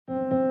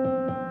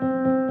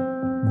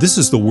This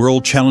is the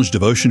World Challenge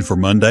Devotion for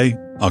Monday,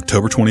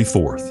 October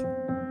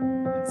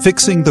 24th.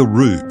 Fixing the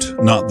Root,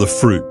 Not the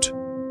Fruit,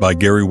 by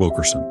Gary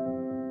Wilkerson.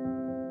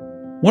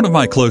 One of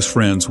my close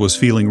friends was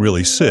feeling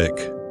really sick,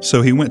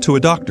 so he went to a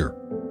doctor.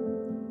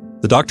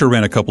 The doctor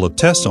ran a couple of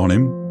tests on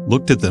him,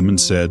 looked at them and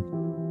said,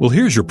 "Well,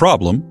 here's your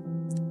problem.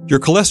 Your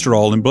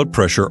cholesterol and blood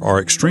pressure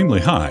are extremely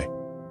high.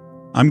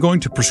 I'm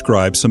going to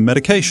prescribe some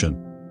medication."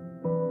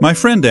 My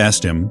friend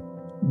asked him,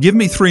 "Give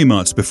me 3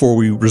 months before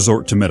we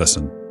resort to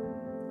medicine.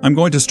 I'm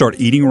going to start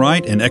eating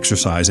right and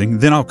exercising,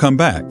 then I'll come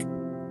back.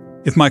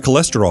 If my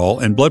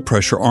cholesterol and blood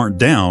pressure aren't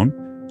down,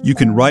 you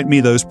can write me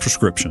those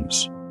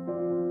prescriptions."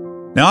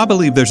 Now, I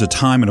believe there's a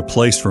time and a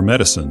place for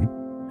medicine.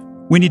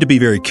 We need to be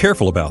very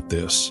careful about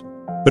this,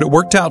 but it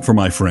worked out for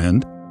my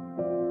friend.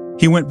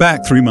 He went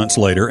back 3 months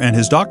later, and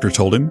his doctor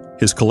told him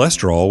his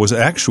cholesterol was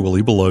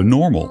actually below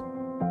normal.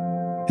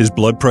 His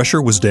blood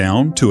pressure was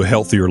down to a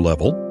healthier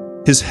level.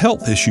 His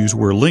health issues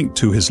were linked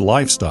to his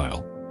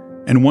lifestyle,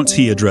 and once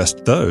he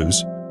addressed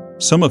those,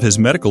 some of his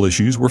medical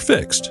issues were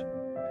fixed.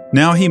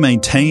 Now he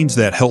maintains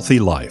that healthy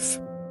life.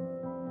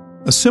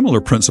 A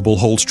similar principle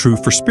holds true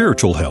for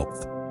spiritual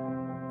health.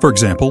 For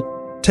example,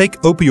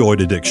 take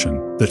opioid addiction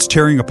that's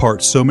tearing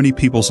apart so many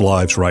people's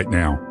lives right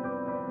now.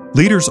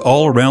 Leaders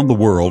all around the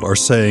world are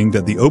saying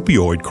that the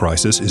opioid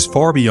crisis is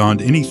far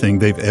beyond anything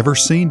they've ever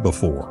seen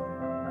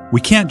before. We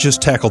can't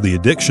just tackle the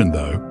addiction,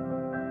 though.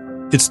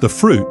 It's the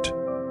fruit,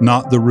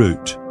 not the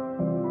root.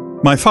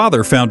 My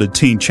father founded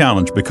Teen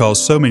Challenge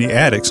because so many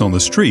addicts on the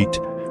street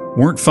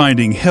weren't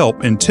finding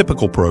help in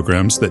typical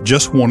programs that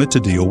just wanted to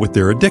deal with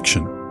their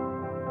addiction.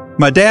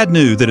 My dad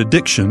knew that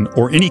addiction,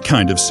 or any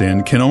kind of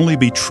sin, can only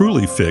be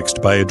truly fixed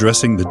by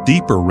addressing the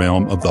deeper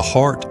realm of the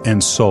heart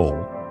and soul.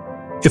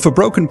 If a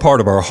broken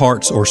part of our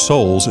hearts or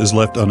souls is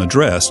left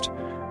unaddressed,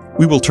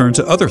 we will turn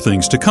to other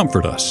things to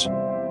comfort us.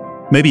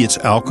 Maybe it's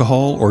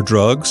alcohol or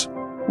drugs,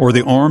 or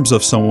the arms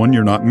of someone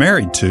you're not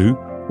married to,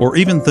 or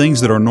even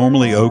things that are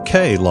normally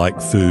okay like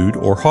food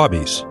or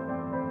hobbies.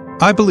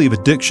 I believe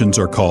addictions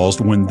are caused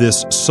when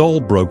this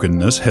soul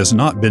brokenness has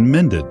not been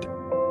mended.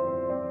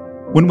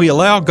 When we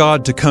allow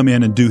God to come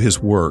in and do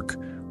His work,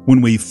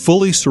 when we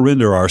fully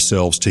surrender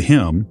ourselves to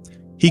Him,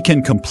 He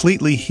can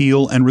completely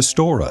heal and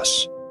restore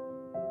us.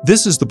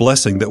 This is the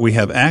blessing that we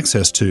have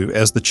access to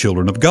as the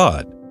children of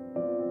God.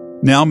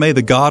 Now may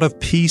the God of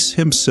peace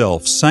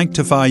Himself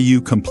sanctify you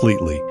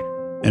completely,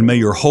 and may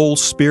your whole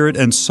spirit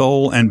and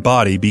soul and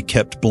body be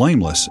kept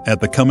blameless at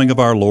the coming of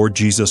our Lord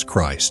Jesus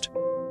Christ.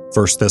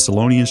 1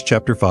 Thessalonians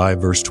chapter 5,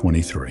 verse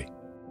 23.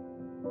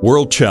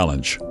 World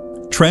Challenge: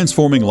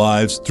 Transforming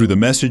Lives Through the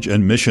Message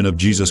and Mission of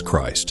Jesus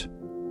Christ.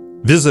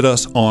 Visit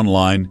us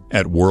online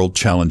at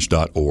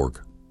worldchallenge.org.